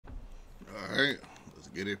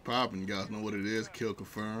get it popping. You guys know what it is. Kill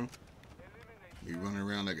confirm. Me running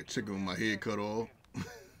around like a chicken with my head cut off.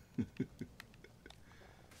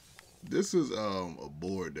 This is a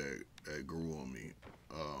board that grew on me.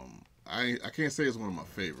 I can't say it's one of my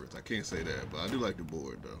favorites. I can't say that, but I do like the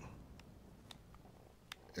board though.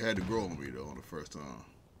 It had to grow on me though on the first time.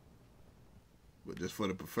 But just for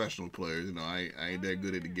the professional players, you know, I ain't that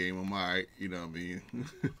good at the game. I'm alright, you know what I mean?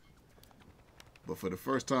 But for the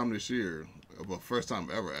first time this year, well, first time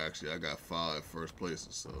ever actually, I got 5 first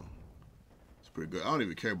places, so it's pretty good. I don't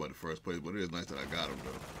even care about the first place, but it is nice that I got them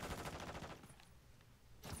though.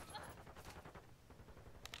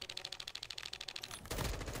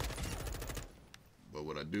 But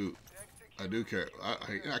what I do care.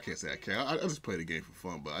 I can't say I care. I just play the game for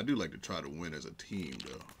fun, but I do like to try to win as a team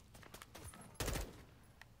though.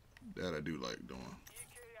 That I do like doing.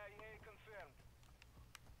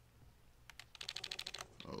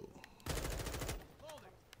 Oh.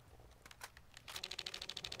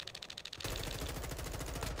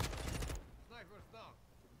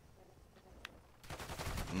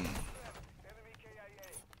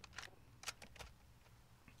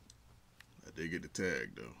 I did get the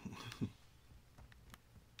tag though.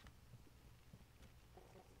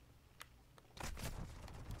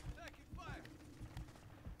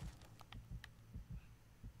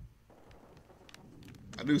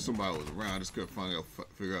 I knew somebody was around. I just couldn't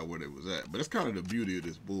figure out where they was at. But that's kind of the beauty of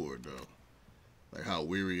this board, though. Like how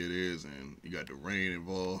weary it is, and you got the rain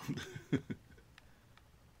involved.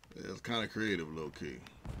 It's kind of creative, low key.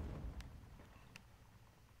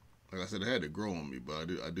 Like I said, it had to grow on me, but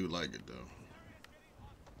I do like it though.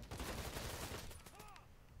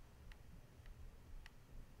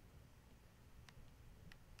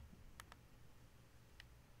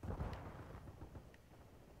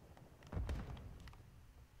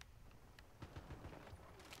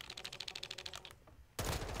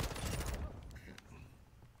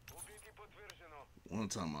 One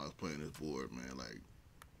time I was playing this board, man, like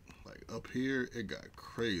up here, it got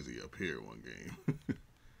crazy up here one game.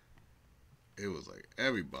 It was like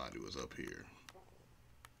everybody was up here.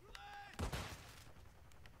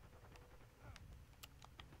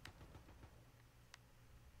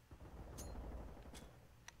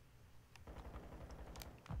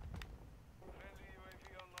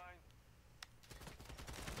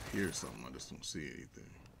 I hear something, I just don't see anything.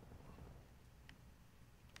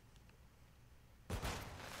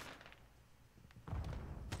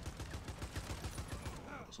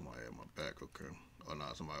 Somebody at my back, okay. Oh no,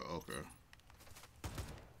 somebody, okay.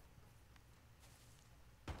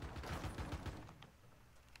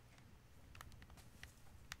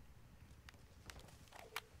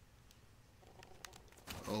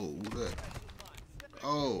 Oh, who's that?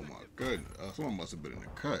 Oh my goodness. Someone must have been in the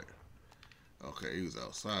cut. Okay, he was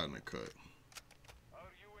outside in the cut. Our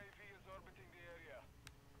UAV is orbiting the area.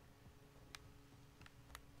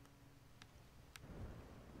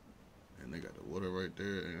 And they got the water right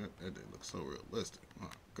there, and that didn't look so realistic. My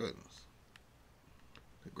goodness.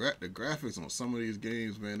 The graphics on some of these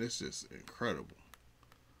games, man, it's just incredible.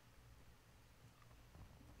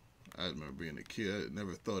 I remember being a kid, I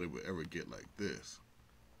never thought it would ever get like this.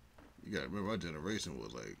 You gotta remember, our generation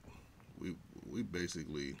was like, we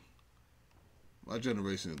basically, my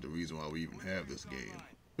generation is the reason why we even have this game.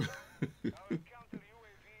 Yeah,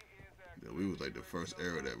 we was like the first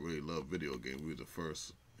era that really loved video games. We was the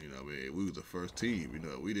first, you know what I mean, we was the first team, you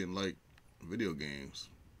know, we didn't like video games.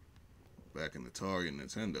 Back in Atari and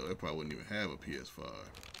Nintendo, they probably wouldn't even have a PS5.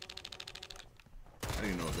 I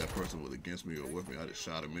didn't know if that person was against me or with me. I just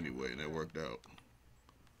shot him anyway, and that worked out.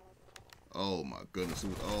 Oh my goodness!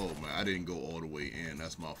 Oh man, I didn't go all the way in.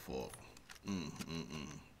 That's my fault.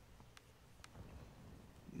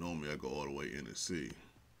 Normally I go all the way in to see.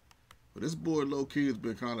 But this board, low key, has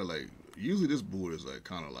been kind of like. Usually this board is like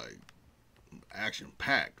kind of like action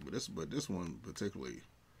packed, but this one particularly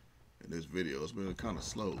in this video, it's been kind of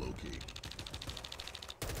slow, low key.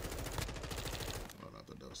 Oh, I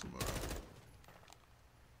thought that was somebody.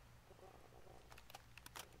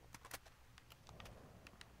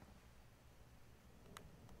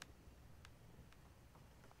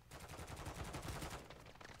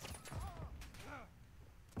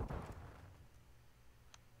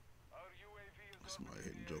 Somebody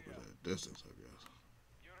hitting jokers at a distance, I guess.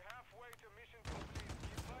 You're halfway to mission complete.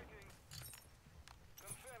 Keep fighting.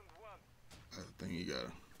 Confirmed one. That's the thing, you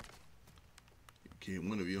can't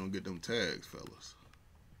win if you don't get them tags, fellas.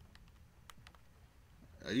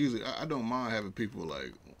 I don't mind having people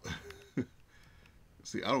like,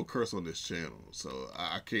 see, I don't curse on this channel, so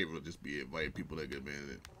I can't really just be inviting people that get,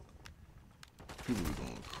 man, people be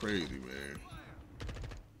going crazy, man.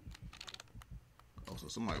 Oh, so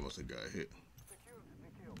somebody must have got hit. Secured the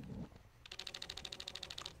kill.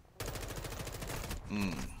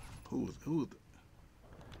 Who was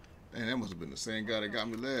Dang, that must have been the same guy that got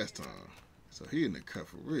me last time. So he in the cut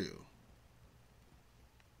for real.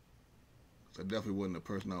 So definitely wasn't the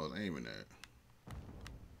person I was aiming at.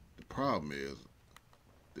 The problem is,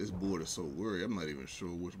 this board is so worried, I'm not even sure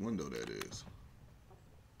which window that is.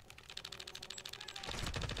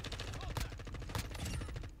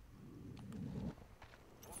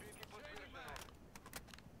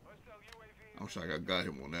 I'm sure I got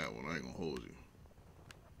him on that one. I ain't gonna hold you.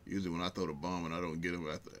 Usually when I throw the bomb and I don't get him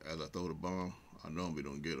as I throw the bomb, I normally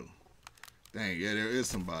don't get him. Dang, yeah, there is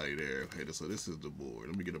somebody there. Okay, so this is the board.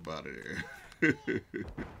 Let me get up out of there.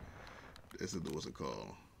 This is what's it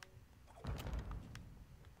called?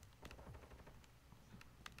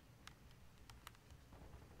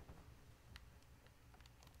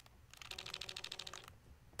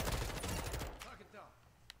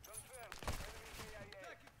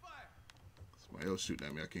 Somebody else shooting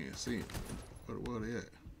at me. I can't see him. Where are they at?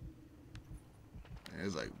 Man,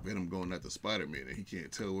 it's like Venom going after Spider-Man and he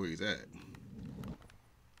can't tell where he's at.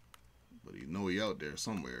 But he know he out there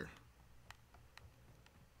somewhere.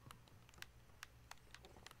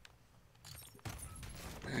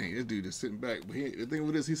 Dang, this dude is sitting back. But the thing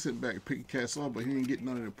with this, he's sitting back picking cats off, but he ain't getting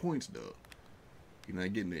none of the points though. He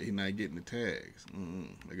not getting it. He not getting the tags.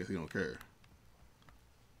 I guess he don't care.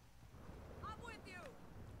 I'm with you.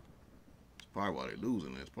 It's probably why they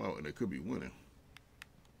losing. It's probably why they could be winning.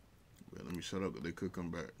 But let me shut up because they could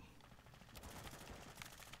come back.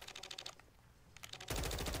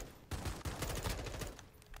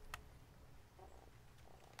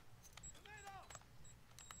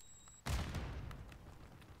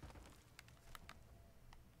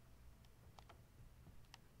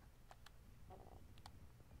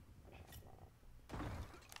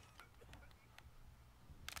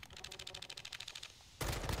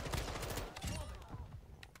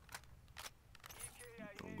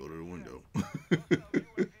 Don't go to the window.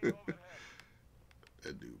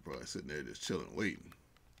 That dude probably sitting there just chilling, waiting.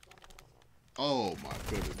 Oh my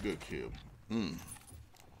goodness, good kill.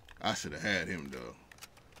 I should have had him though.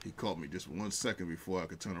 He caught me just 1 second before I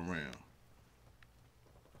could turn around.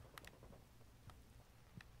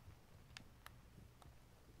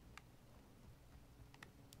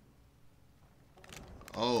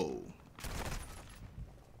 Oh.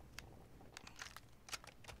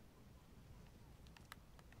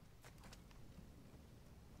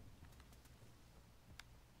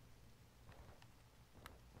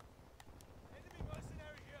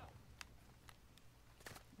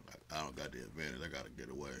 I don't got the advantage. I gotta get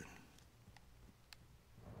away.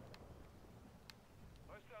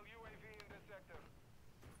 Hostile UAV in the sector.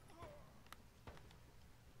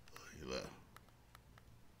 He left.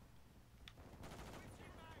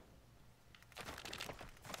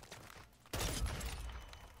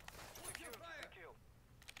 Secured the kill.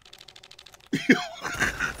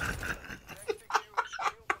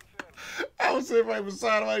 I was sitting right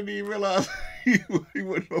beside him. I didn't even realize he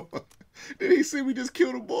went over. Did he see me just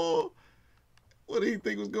kill the ball? What did he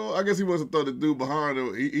think was going on? I guess he must have thought the dude behind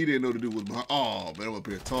him. He didn't know the dude was behind. Oh, man, I'm up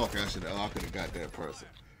here talking. I could have got that person.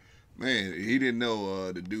 Man, he didn't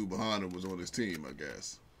know the dude behind him was on his team, I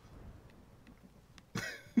guess.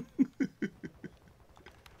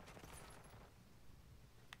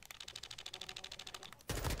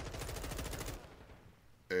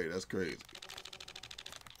 Hey, that's crazy.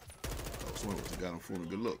 Oh, someone must have got him for a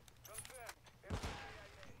good look.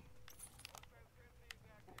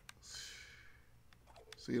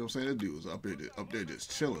 See what I'm saying? That dude was up there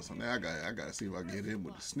just chilling. So now I gotta see if I can hit him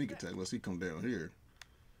with the sneak attack. Unless he come down here.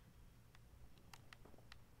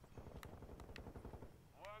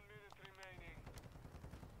 1 minute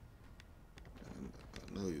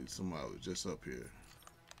remaining. I know somebody was just up here.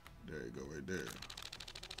 There you go, right there.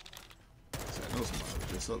 See, I know somebody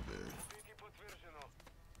was just up there.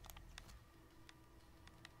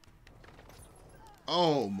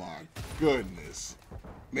 Oh my goodness.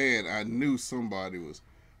 Man, I knew somebody was.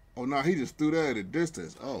 Oh no, he just threw that at a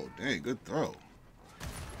distance. Oh dang, good throw.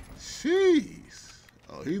 Jeez.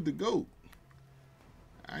 Oh, he's the GOAT.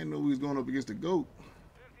 I didn't know he was going up against the GOAT.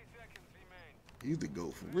 30 seconds remain. He's the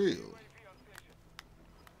GOAT for real. UAV on station.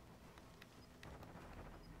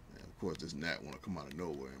 And of course, this gnat want to come out of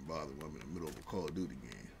nowhere and bother me in the middle of a Call of Duty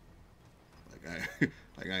game.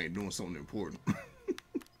 Like I ain't doing something important.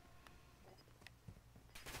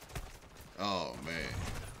 Oh man,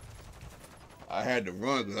 I had to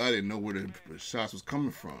run because I didn't know where the shots was coming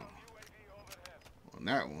from on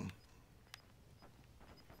that one.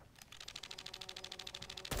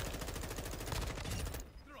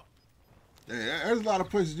 Yeah, there's a lot of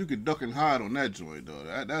places you can duck and hide on that joint though.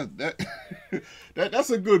 That's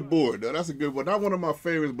a good board though. That's a good one. Not one of my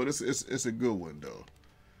favorites, but it's a good one though.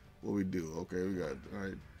 What we do? Okay, we got all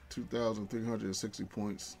right, 2,360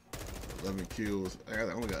 points, 11 kills. I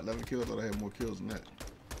only got 11 kills. I thought I had more kills than that.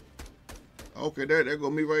 Okay, there go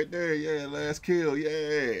me right there. Yeah, last kill.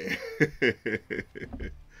 Yeah.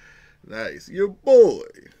 Nice, your boy.